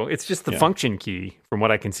 Oh, it's just the function key from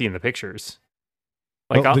what I can see in the pictures.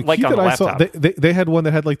 The key on the laptop. They had one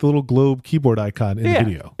that had like the little globe keyboard icon in the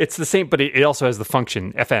video. It's the same, but it also has the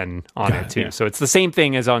function FN on it too. Yeah. So it's the same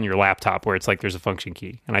thing as on your laptop where it's like there's a function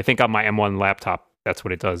key. And I think on my M1 laptop, that's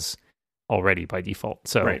what it does already by default.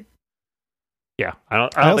 So right. Yeah,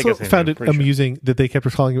 I also found it amusing that they kept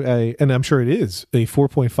calling and I'm sure it is, a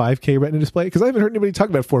 4.5K Retina display, because I haven't heard anybody talk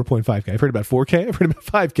about 4.5K. I've heard about 4K, I've heard about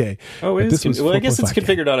 5K. Oh, it is. Well, I guess it's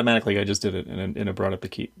configured automatically. I just did it and it brought up the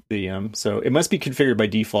key. So it must be configured by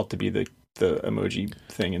default to be the emoji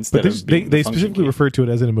thing instead of being they specifically referred to it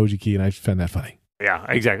as an emoji key, and I found that funny. Yeah,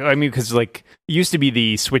 exactly. I mean, because like it used to be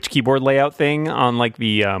the switch keyboard layout thing on like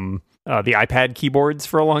the iPad keyboards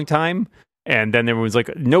for a long time. And then everyone's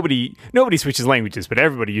like, nobody switches languages, but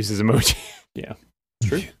everybody uses emoji. Yeah,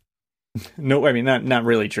 true. No, I mean not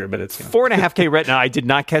really true, but it's 4.5K Retina. I did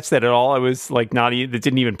not catch that at all. I was like, that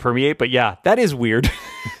didn't even permeate. But yeah, that is weird.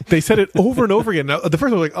 They said it over and over again. Now, the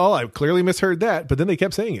first one was like, oh, I clearly misheard that, but then they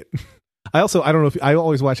kept saying it. I don't know if I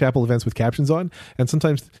always watch Apple events with captions on, and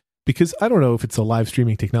sometimes. Because I don't know if it's a live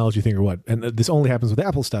streaming technology thing or what, and this only happens with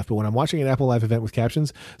Apple stuff, but when I'm watching an Apple live event with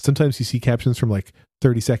captions, sometimes you see captions from like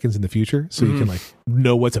 30 seconds in the future, so you can like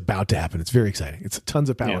know what's about to happen. It's very exciting. It's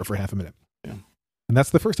tons of power for half a minute. Yeah. And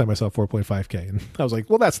that's the first time I saw 4.5K, and I was like,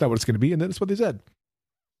 well, that's not what it's going to be, and then that's what they said.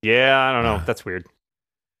 Yeah, I don't know. That's weird.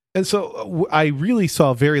 And so I really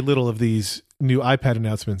saw very little of these new iPad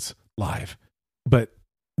announcements live, but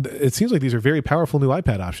it seems like these are very powerful new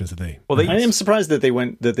iPad options that they. Well, I am surprised that they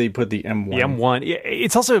put the M1. The M1.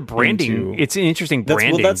 It's also branding. It's an interesting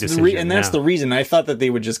branding decision. That's the reason. I thought that they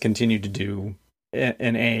would just continue to do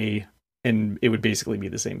an A, and it would basically be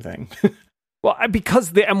the same thing. Well,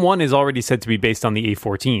 because the M1 is already said to be based on the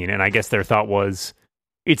A14, and I guess their thought was,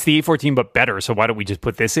 it's the A14 but better. So why don't we just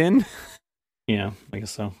put this in? Yeah, I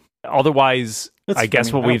guess so. Otherwise,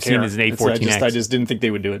 what we've seen is an A14X. I just didn't think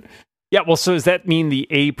they would do it. Yeah, well, so does that mean the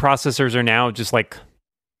A processors are now just like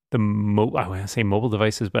I want to say mobile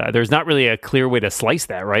devices, but there's not really a clear way to slice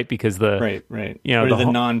that, right? Because right, you know,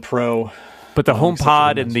 the non-pro, but the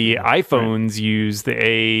HomePod and the iPhones use the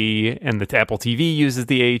A, and the Apple TV uses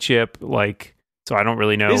the A chip. Like, so I don't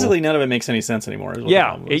really know. Basically, none of it makes any sense anymore.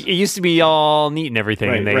 Yeah, it used to be all neat and everything,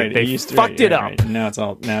 and they fucked it up. Right. Now it's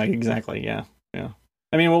all exactly. Yeah.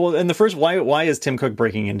 I mean, well, and the first, why is Tim Cook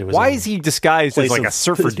breaking into his? Why is he disguised as like a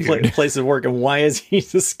surfer dude? Place of work, and why is he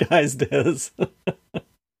disguised as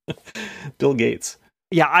Bill Gates?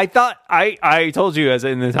 Yeah, I thought I told you as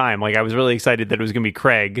in the time, like I was really excited that it was going to be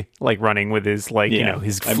Craig, like running with his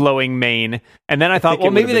his flowing mane, and then I thought,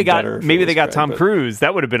 well, maybe they got Tom Cruise.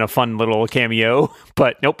 That would have been a fun little cameo,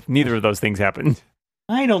 but nope, neither of those things happened.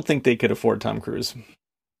 I don't think they could afford Tom Cruise.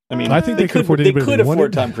 I mean, I think they could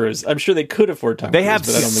afford Tom Cruise. I'm sure they could afford Tom Cruise. They have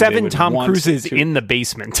 7 Tom Cruises in the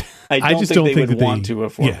basement. I just don't think they want to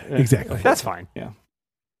afford. Yeah, exactly. That's fine. Yeah.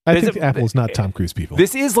 I think Apple is not Tom Cruise people.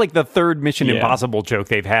 This is like the third Mission Impossible joke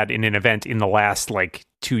they've had in an event in the last like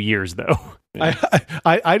 2 years, though. Yeah.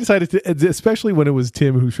 I decided to, especially when it was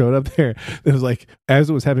Tim who showed up there, it was like, as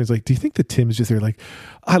it was happening, it's like, do you think that Tim is just there like,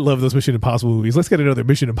 I love those Mission Impossible movies, let's get another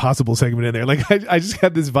Mission Impossible segment in there. Like, I just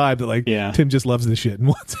had this vibe that like, Tim just loves this shit.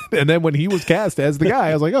 And then when he was cast as the guy,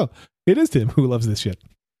 I was like, oh, it is Tim who loves this shit.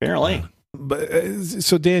 Apparently. But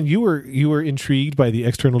so Dan, you were intrigued by the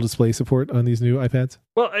external display support on these new iPads?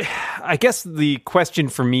 Well, I guess the question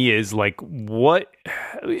for me is like, what?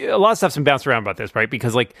 A lot of stuff's been bounced around about this, right?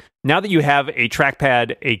 Because like now that you have a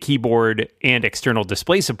trackpad, a keyboard, and external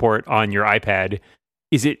display support on your iPad,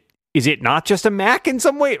 is it is it not just a Mac in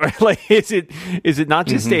some way? Like, is it not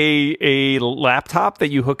just a laptop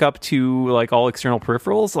that you hook up to like all external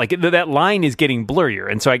peripherals? Like that line is getting blurrier.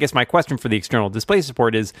 And so I guess my question for the external display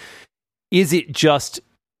support is it just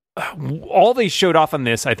all they showed off on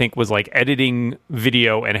this, I think, was like editing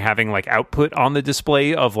video and having like output on the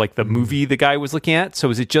display of like the movie the guy was looking at. So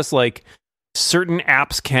is it just like certain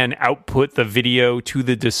apps can output the video to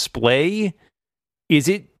the display? Is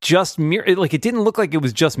it just like it didn't look like it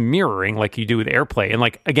was just mirroring like you do with AirPlay? And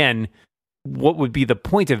like, again, what would be the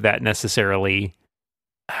point of that necessarily?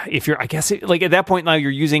 If you're, I guess, like at that point now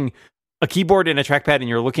you're using a keyboard and a trackpad and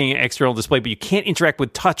you're looking at external display, but you can't interact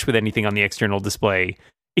with touch with anything on the external display.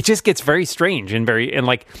 It just gets very strange and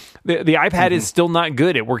like the iPad is still not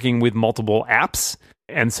good at working with multiple apps.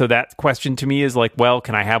 And so that question to me is like, well,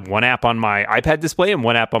 can I have one app on my iPad display and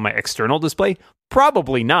one app on my external display?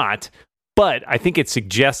 Probably not. But I think it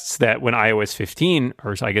suggests that when iOS 15,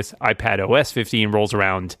 or I guess iPad OS 15 rolls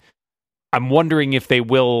around, I'm wondering if they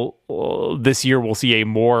will, this year we'll see a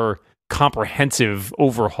more comprehensive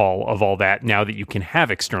overhaul of all that now that you can have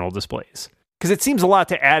external displays. Because it seems a lot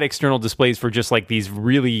to add external displays for just like these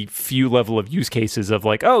really few level of use cases of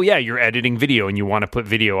like, oh yeah, you're editing video and you want to put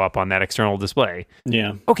video up on that external display.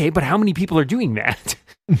 Yeah. Okay, but how many people are doing that?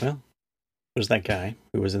 Well, there's that guy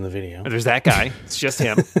who was in the video. There's that guy. It's just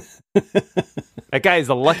him. That guy is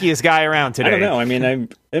the luckiest guy around today. I don't know. I mean,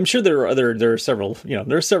 I'm sure there are several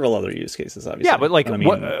other use cases, obviously. Yeah, but like, I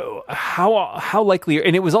mean, how likely?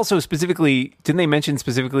 And it was also specifically, didn't they mention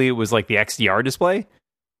specifically it was like the XDR display?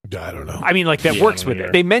 I don't know. I mean, like that works with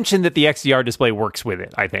it. They mentioned that the XDR display works with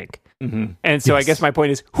it, I think. Mm-hmm. And so I guess my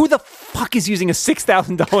point is, who the fuck is using a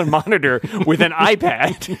 $6,000 monitor with an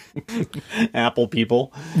iPad? Apple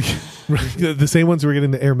people. The same ones who were getting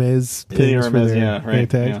the Hermes pins for their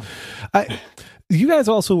tags. Yeah. You guys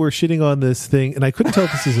also were shitting on this thing, and I couldn't tell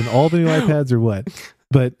if this is in all the new iPads or what,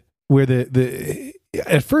 but where the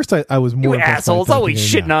at first I was more you assholes always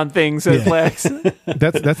shitting on things, Flex.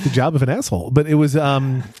 That's the job of an asshole. But it was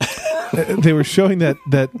they were showing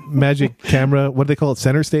that magic camera, what do they call it,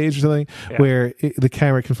 center stage or something, where the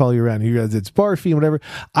camera can follow you around. You guys, it's barfy and whatever.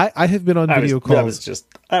 I have been on video calls.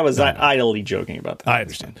 I was idly joking about that. I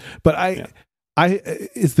understand, but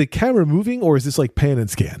is the camera moving or is this like pan and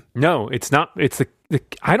scan? No, it's not. It's the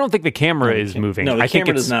I don't think the camera is moving. No, the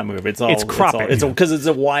camera does not move. It's cropping. It's because it's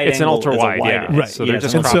a wide. It's angle, an ultra wide. Yeah, right. So they're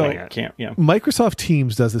just cropping it. Microsoft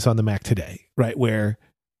Teams does this on the Mac today, right? Where,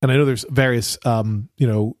 and I know there's various,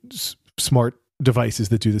 smart devices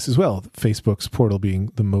that do this as well. Facebook's Portal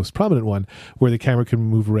being the most prominent one, where the camera can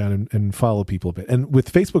move around and follow people a bit. And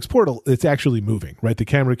with Facebook's Portal, it's actually moving, right? The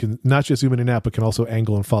camera can not just zoom in and out, but can also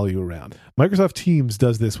angle and follow you around. Microsoft Teams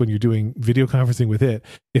does this when you're doing video conferencing with it.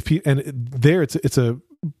 It's a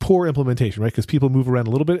poor implementation, right? Because people move around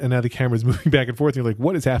a little bit, and now the camera's moving back and forth. And you're like,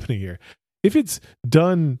 what is happening here? If it's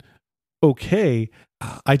done okay,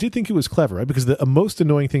 I did think it was clever, right? Because the most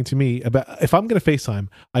annoying thing to me about, if I'm going to FaceTime,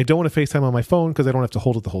 I don't want to FaceTime on my phone because I don't have to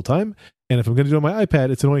hold it the whole time. And if I'm going to do it on my iPad,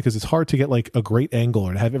 it's annoying because it's hard to get like a great angle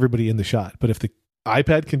or to have everybody in the shot. But if the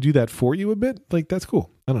iPad can do that for you a bit, like that's cool.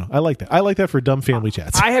 I don't know. I like that. I like that for dumb family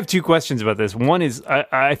chats. I have two questions about this. One is,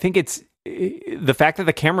 I think it's the fact that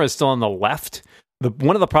the camera is still on the left.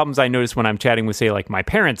 One of the problems I notice when I'm chatting with, say, like my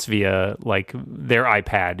parents via like their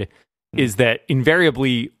iPad is that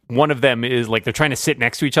invariably one of them is like they're trying to sit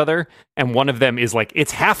next to each other, and one of them is like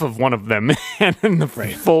it's half of one of them and then the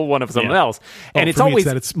full one of someone else. And it's always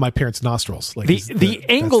that it's my parents' nostrils. Like the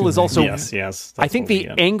angle is also yes. I think the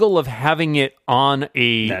angle of having it on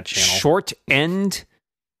a short end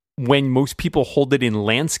when most people hold it in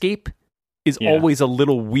landscape is always a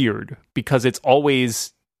little weird because it's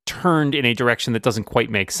always turned in a direction that doesn't quite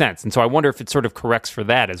make sense. And so I wonder if it sort of corrects for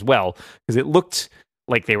that as well, because it looked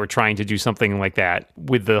like they were trying to do something like that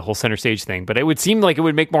with the whole center stage thing. But it would seem like it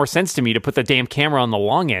would make more sense to me to put the damn camera on the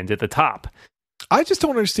long end at the top. I just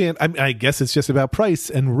don't understand. I guess it's just about price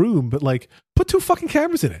and room, but like, put two fucking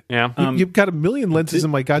cameras in it. Yeah. You've got a million lenses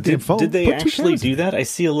in my goddamn phone. Did they actually do that? I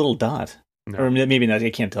see a little dot. No. Or maybe not. I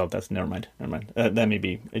can't tell if that's. Never mind. That may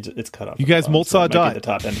be. It's cut off. You guys saw a dot. The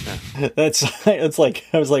top end. It's like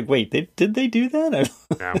I was like, wait, did they do that?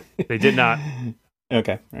 No, they did not.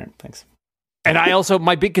 Okay. All right. Thanks. And I also,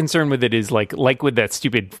 my big concern with it is like with that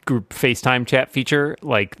stupid group FaceTime chat feature,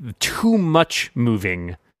 like too much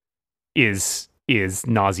moving is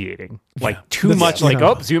nauseating. Like too much, like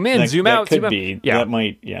zoom in, zoom out, zoom out. That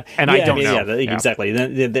might, And I don't know. Exactly.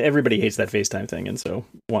 Everybody hates that FaceTime thing, and so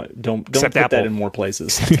don't put Apple. that in more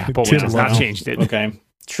places. Apple, which has not changed it. Okay,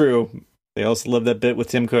 true. They also love that bit with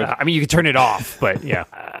Tim Cook. I mean, you can turn it off, but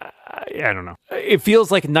I don't know. It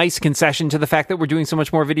feels like a nice concession to the fact that we're doing so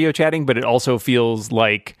much more video chatting, but it also feels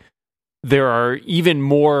like there are even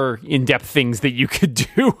more in-depth things that you could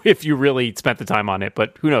do if you really spent the time on it.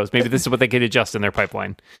 But who knows? Maybe this is what they could adjust in their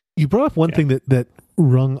pipeline. You brought up one thing that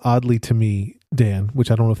rung oddly to me, Dan,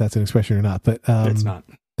 which I don't know if that's an expression or not, but it's not.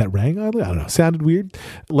 That rang oddly? I don't know. Sounded weird,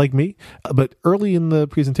 like me. But early in the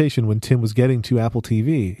presentation, when Tim was getting to Apple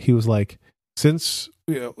TV, he was like, since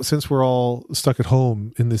we're all stuck at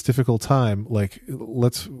home in this difficult time, like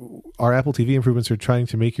our Apple TV improvements are trying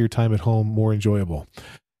to make your time at home more enjoyable.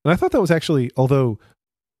 And I thought that was actually, although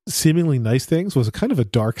seemingly nice things, was a kind of a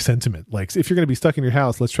dark sentiment. Like, if you're going to be stuck in your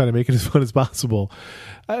house, let's try to make it as fun as possible.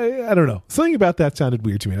 I don't know. Something about that sounded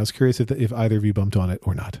weird to me. I was curious if either of you bumped on it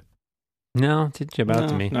or not. No, it didn't jump out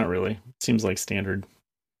to me. Not really. Seems like standard.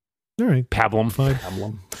 All right. Pablum. Fine.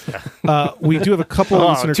 Pablum. We do have a couple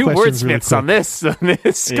of listener two questions. wordsmiths on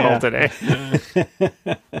this call today.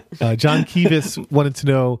 John Kivas wanted to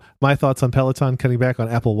know my thoughts on Peloton cutting back on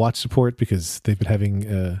Apple Watch support because they've been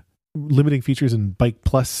having limiting features in Bike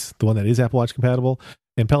Plus, the one that is Apple Watch compatible.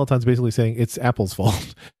 And Peloton's basically saying it's Apple's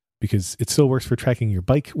fault because it still works for tracking your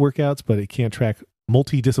bike workouts, but it can't track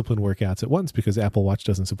multi-discipline workouts at once because Apple Watch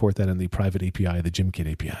doesn't support that in the private API, the GymKit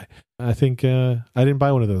API. I think I didn't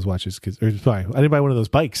buy one of those watches I didn't buy one of those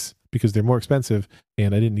bikes because they're more expensive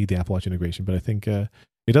and I didn't need the Apple Watch integration. But I think it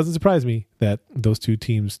doesn't surprise me that those two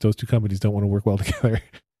companies don't want to work well together.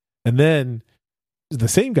 And then the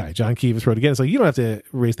same guy, John Kivas, wrote again. It's like, you don't have to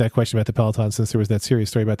raise that question about the Peloton since there was that serious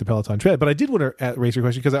story about the Peloton Tread. But I did want to raise your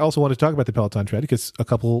question because I also wanted to talk about the Peloton Tread because a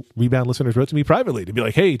couple Rebound listeners wrote to me privately to be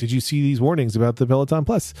like, hey, did you see these warnings about the Peloton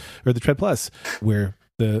Plus or the Tread Plus where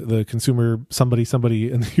the consumer, somebody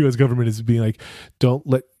in the U.S. government is being like, don't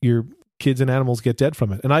let your kids and animals get dead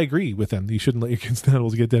from it. And I agree with them. You shouldn't let your kids and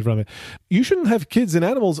animals get dead from it. You shouldn't have kids and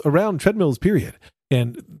animals around treadmills, period.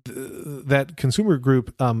 And that consumer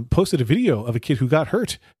group posted a video of a kid who got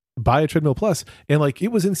hurt by a Treadmill Plus. And like,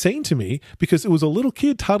 it was insane to me because it was a little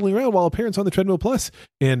kid toddling around while a parent's on the Treadmill Plus.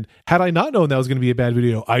 And had I not known that was going to be a bad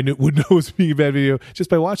video, I would know it was being a bad video just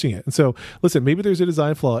by watching it. And so, listen, maybe there's a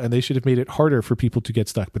design flaw and they should have made it harder for people to get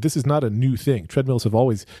stuck. But this is not a new thing. Treadmills have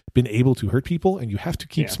always been able to hurt people, and you have to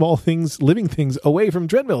keep small things, living things, away from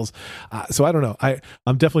treadmills. So I don't know.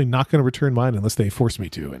 I'm definitely not going to return mine unless they force me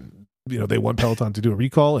to. And they want Peloton to do a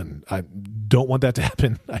recall, and I don't want that to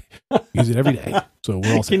happen. I use it every day, so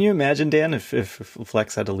we're all set. Can you imagine, Dan, if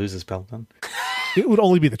Flex had to lose his Peloton? It would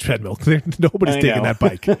only be the treadmill. Nobody's taking that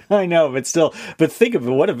bike. I know, but still. But think of it.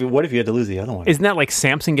 What if you had to lose the other one? Isn't that like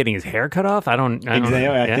Samson getting his hair cut off? I don't know.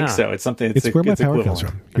 I think so. It's something. It's where my power comes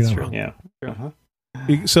from. That's true. Yeah.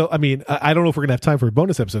 So, I mean, I don't know if we're gonna have time for a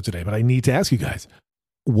bonus episode today, but I need to ask you guys,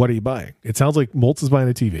 what are you buying? It sounds like Moltz is buying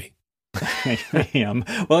a TV. I am.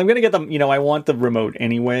 Well, I'm going to get them. I want the remote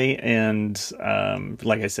anyway, and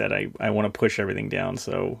like I said, I want to push everything down.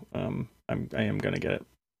 So I am going to get it.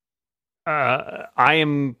 I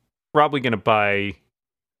am probably going to buy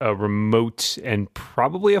a remote and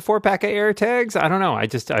probably a 4-pack of AirTags. I don't know.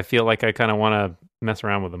 I feel like I kind of want to mess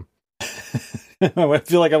around with them. I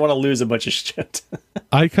feel like I want to lose a bunch of shit.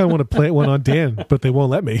 I kind of want to plant one on Dan, but they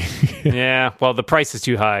won't let me. Yeah. Well, the price is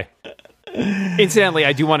too high. Incidentally,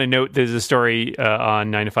 I do want to note there's a story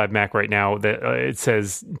on 9to5Mac right now that it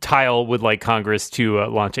says Tile would like Congress to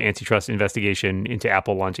launch an antitrust investigation into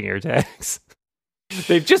Apple launching AirTags.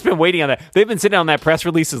 They've just been waiting on that. They've been sitting on that press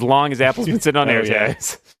release as long as Apple's been sitting on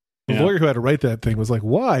AirTags. The lawyer who had to write that thing was like,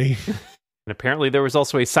 why? And apparently there was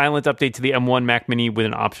also a silent update to the M1 Mac Mini with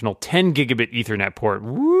an optional 10 gigabit Ethernet port.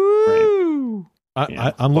 Woo!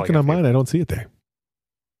 Right. I'm looking on mine. I don't see it there.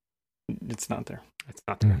 It's not there. It's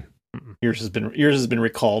not there. Yours has been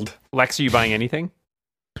recalled. Lex, are you buying anything?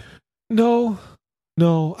 No.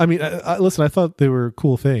 I mean, listen, I thought they were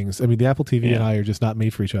cool things. I mean, the Apple TV and I are just not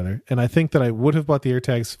made for each other. And I think that I would have bought the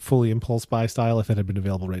AirTags fully impulse buy style if it had been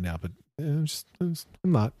available right now. But I'm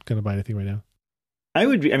not going to buy anything right now. I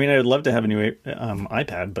would love to have a new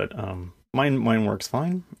iPad, but mine works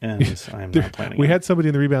fine, and I'm not planning. We had somebody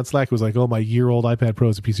in the Rebound Slack who was like, "Oh, my year-old iPad Pro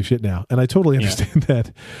is a piece of shit now," and I totally understand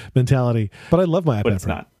that mentality. But I love my iPad but it's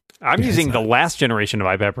Pro. Not. I'm using the last generation of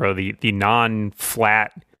iPad Pro, the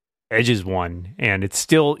non-flat edges one, and it's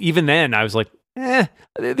still, even then, I was like,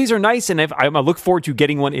 these are nice, and I look forward to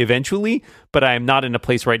getting one eventually, but I'm not in a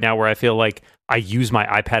place right now where I feel like I use my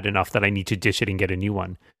iPad enough that I need to ditch it and get a new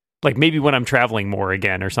one. Like maybe when I'm traveling more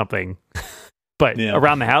again or something. But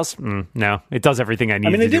around the house, no, it does everything I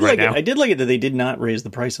need to do right now. I did like it that they did not raise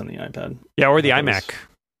the price on the iPad. Yeah, or the iMac.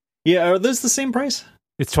 Yeah, are those the same price?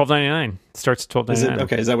 It's $12.99. It starts at $12.99.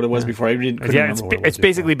 Okay, is that what it was before? I didn't. It's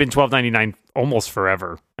basically been $12.99 almost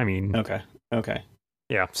forever. I mean, okay.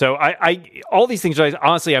 Yeah. So I all these things,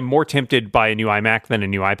 honestly, I'm more tempted by a new iMac than a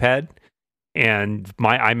new iPad. And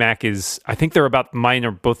my iMac I think mine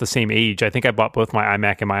are both the same age. I think I bought both my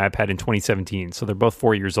iMac and my iPad in 2017. So they're both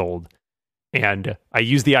 4 years old. And I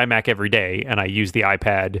use the iMac every day, and I use the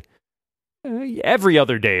iPad every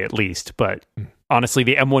other day at least. But honestly,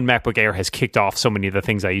 the M1 MacBook Air has kicked off so many of the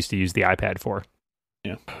things I used to use the iPad for.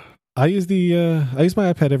 Yeah. I use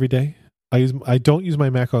my iPad every day. I don't use my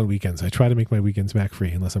Mac on weekends. I try to make my weekends Mac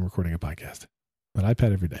free unless I'm recording a podcast. But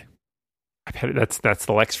iPad every day. That's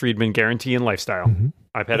the Lex Friedman guarantee in lifestyle. Mm-hmm.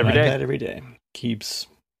 iPad every day. iPad every day keeps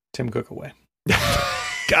Tim Cook away.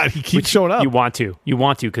 God, he keeps showing up. You want to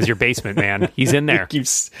because your basement, man. He's in there.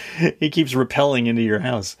 He keeps repelling into your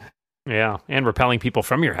house. Yeah, and repelling people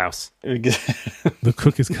from your house. The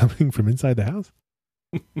cook is coming from inside the house.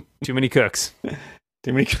 Too many cooks.